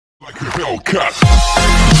Like a Hellcat.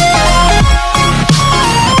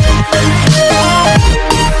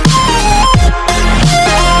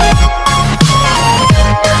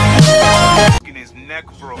 In his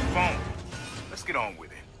neck for a phone. Let's get on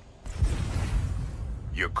with it.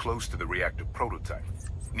 You're close to the reactor prototype.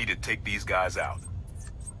 Need to take these guys out.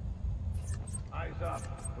 Eyes up.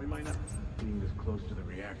 We might not being this close to the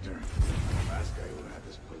reactor. Last guy who had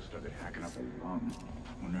this place started hacking up a lung.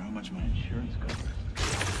 Wonder how much my insurance covers.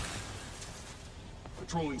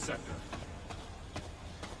 Patrolling sector.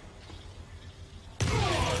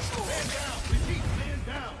 Man down! Repeat, man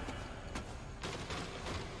down!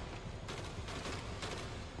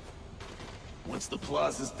 Once the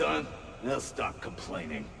plaza's done, they'll stop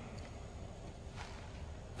complaining.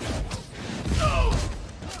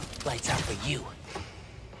 Lights out for you.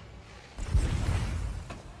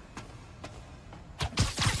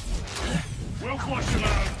 We'll flush him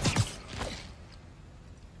out.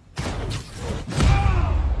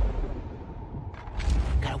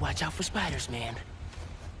 Gotta watch out for spiders, man.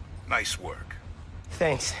 Nice work.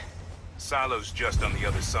 Thanks. Silo's just on the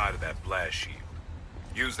other side of that blast shield.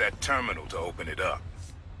 Use that terminal to open it up.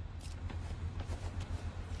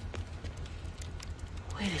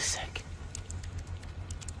 Wait a sec.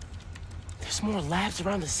 There's more labs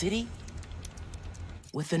around the city?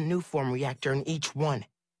 With a new form reactor in each one.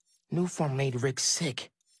 New form made Rick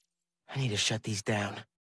sick. I need to shut these down.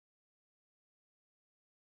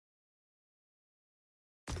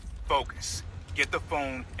 Focus. Get the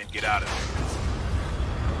phone and get out of there.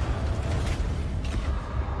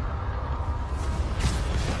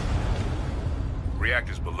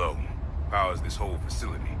 Reactor's below. Powers this whole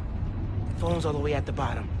facility. Phone's all the way at the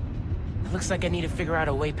bottom. It looks like I need to figure out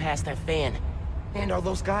a way past that fan. And all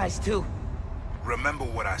those guys, too. Remember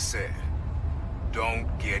what I said. Don't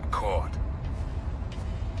get caught.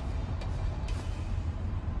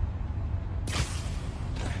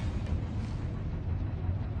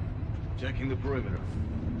 Checking the perimeter.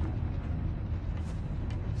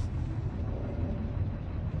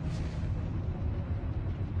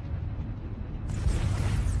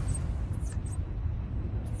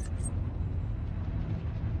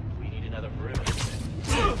 We need another perimeter.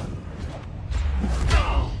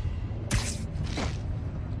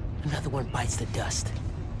 Another one bites the dust.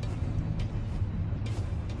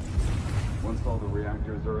 Once all the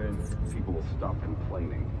reactors are in, people will stop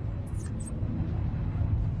complaining.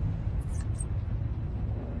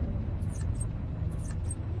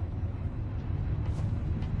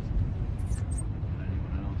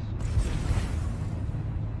 Anyone else?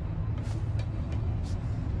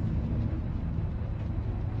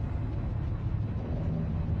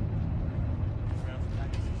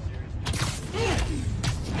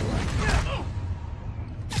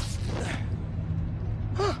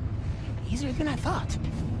 Easier than I thought.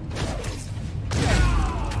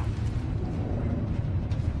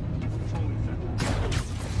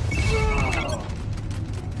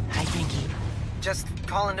 Hi, Pinky. Just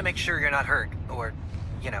calling to make sure you're not hurt, or,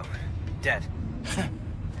 you know, dead.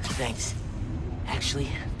 Thanks. Actually,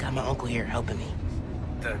 got my uncle here helping me.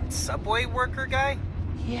 The subway worker guy?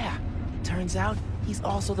 Yeah, turns out he's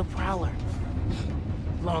also the Prowler.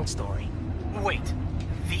 Long story. Wait,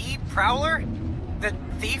 the Prowler? The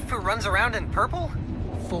thief who runs around in purple?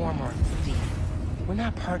 Former thief. We're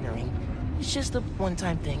not partnering. It's just a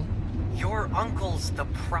one-time thing. Your uncle's the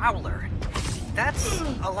Prowler. That's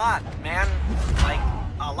a lot, man. Like,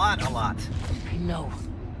 a lot. I know.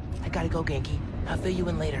 I gotta go, Genki. I'll fill you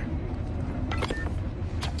in later.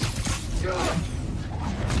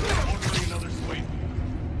 Ordering another sweep.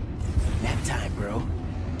 Nap time, bro.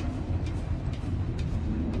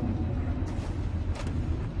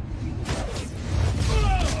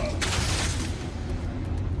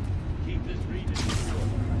 Keep this region.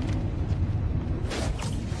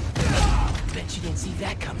 Bet you didn't see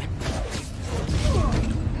that coming.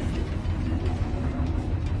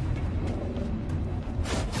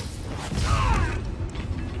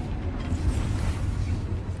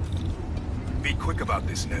 Be quick about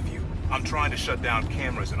this, nephew. I'm trying to shut down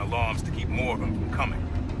cameras and alarms to keep more of them from coming.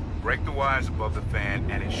 Break the wires above the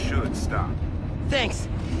fan and it should stop. Thanks.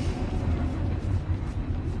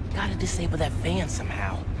 Gotta disable that fan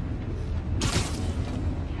somehow.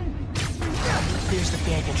 There's the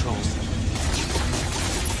fan controls.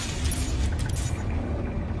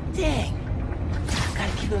 Dang.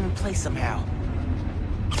 Gotta keep them in place somehow.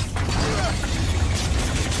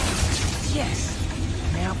 Yes.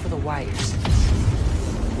 Now for the wires.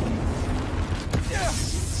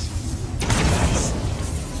 Nice.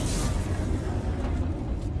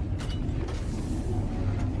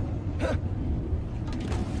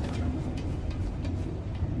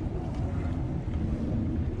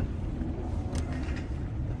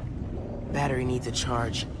 battery needs a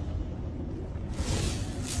charge.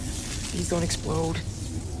 Please don't explode.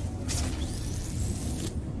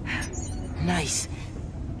 Nice.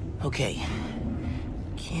 Okay.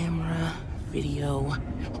 Camera, video.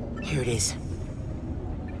 Here it is.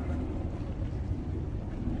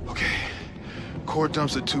 Okay. Core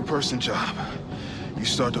dump's a two-person job. You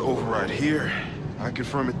start to override here. I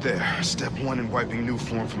confirm it there. Step 1 in wiping new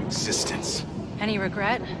form from existence. Any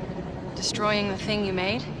regret? Destroying the thing you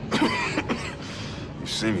made? You've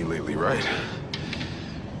seen me lately, right?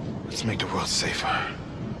 Let's make the world safer.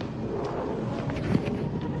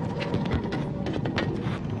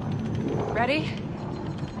 Ready?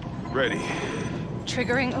 Ready.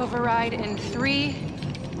 Triggering override in 3,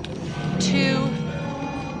 2...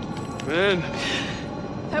 Ben!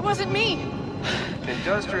 That wasn't me!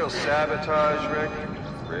 Industrial sabotage, Rick?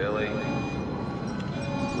 Really?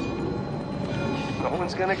 No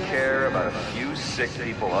one's gonna care about a few sick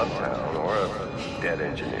people uptown or a dead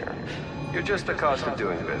engineer. You're just the cost of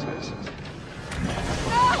doing business.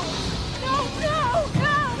 No! No, no,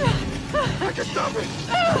 no! I can stop it!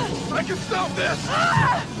 I can stop this!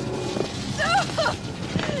 No!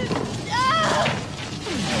 No!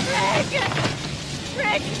 Rick!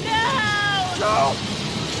 Rick, no! No!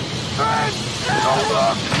 Ben! Don't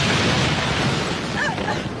look!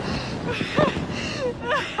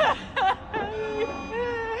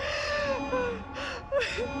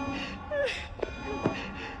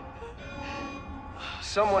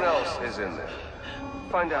 Someone else is in there.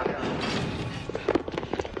 Find out.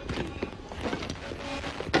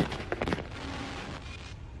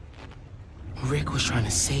 Rick was trying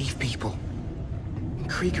to save people. And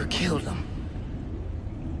Krieger killed them.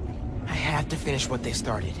 I have to finish what they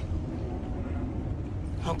started.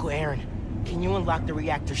 Uncle Aaron, can you unlock the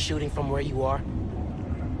reactor shooting from where you are?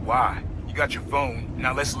 Why? You got your phone.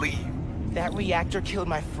 Now let's leave. That reactor killed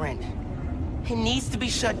my friend. It needs to be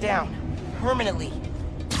shut down. Permanently.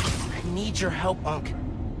 I need your help, Unc.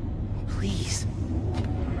 Please.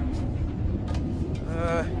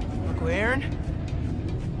 Uncle Aaron?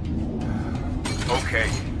 Okay.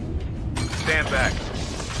 Stand back.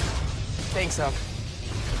 Thanks, Unc.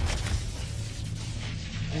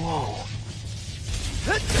 Whoa.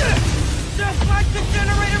 Just like the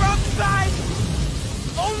generator outside!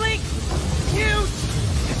 Only huge!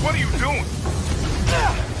 What are you doing?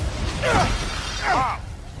 Wow.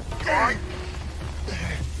 All right.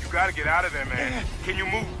 You gotta get out of there, man. Can you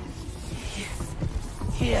move?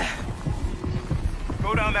 Yeah.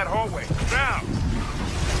 Go down that hallway. Down!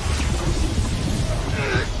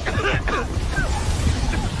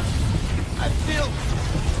 I feel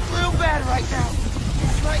real bad right now.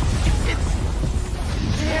 It's like it's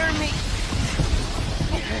tearing me.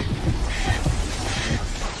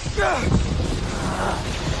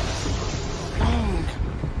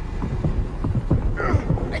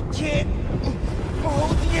 I can't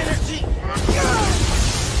hold the energy.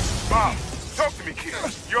 Bob, talk to me, kid.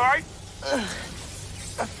 You alright?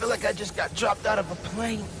 I feel like I just got dropped out of a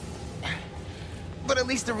plane. But at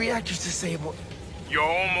least the reactor's disabled. You're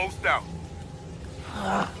almost out.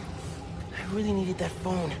 I really needed that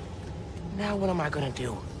phone. Now what am I gonna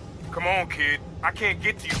do? Come on, kid. I can't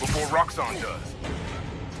get to you before Roxxon does.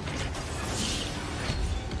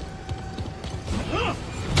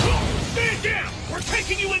 Stand down! We're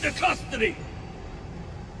taking you into custody!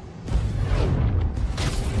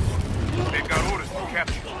 They've got orders to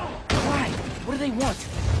capture you. Why? What do they want?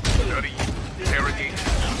 Study you, interrogate you.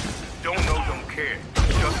 Don't know, don't care.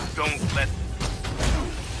 Just don't let...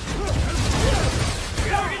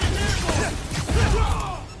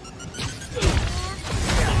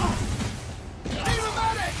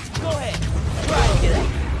 Go ahead. Try to get out.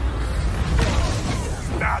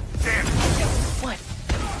 Ah, damn it. What?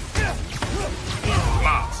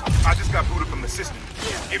 Miles, I just got booted from the system.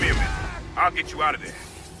 Give me a minute. I'll get you out of there.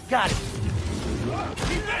 Got it.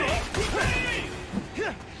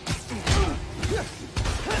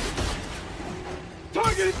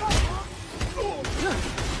 Target!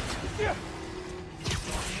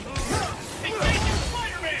 Engaging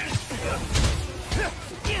Spiderman!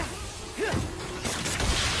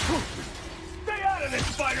 Stay out of this,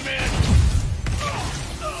 Spider-Man!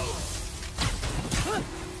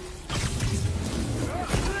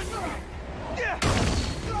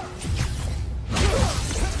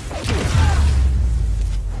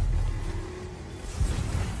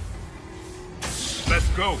 Let's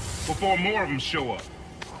go, before more of them show up.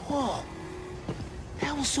 Whoa.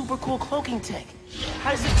 That was super cool cloaking tech.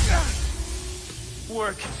 How does it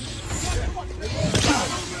work?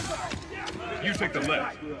 You take the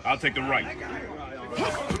left, I'll take the right.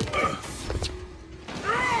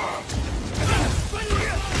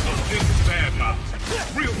 This is bad.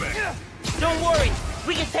 Don't worry,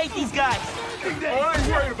 we can take these guys. Oh, I ain't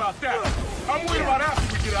worried about that. I'm worried about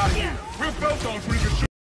after we get out of here. We're built on so we can shoot.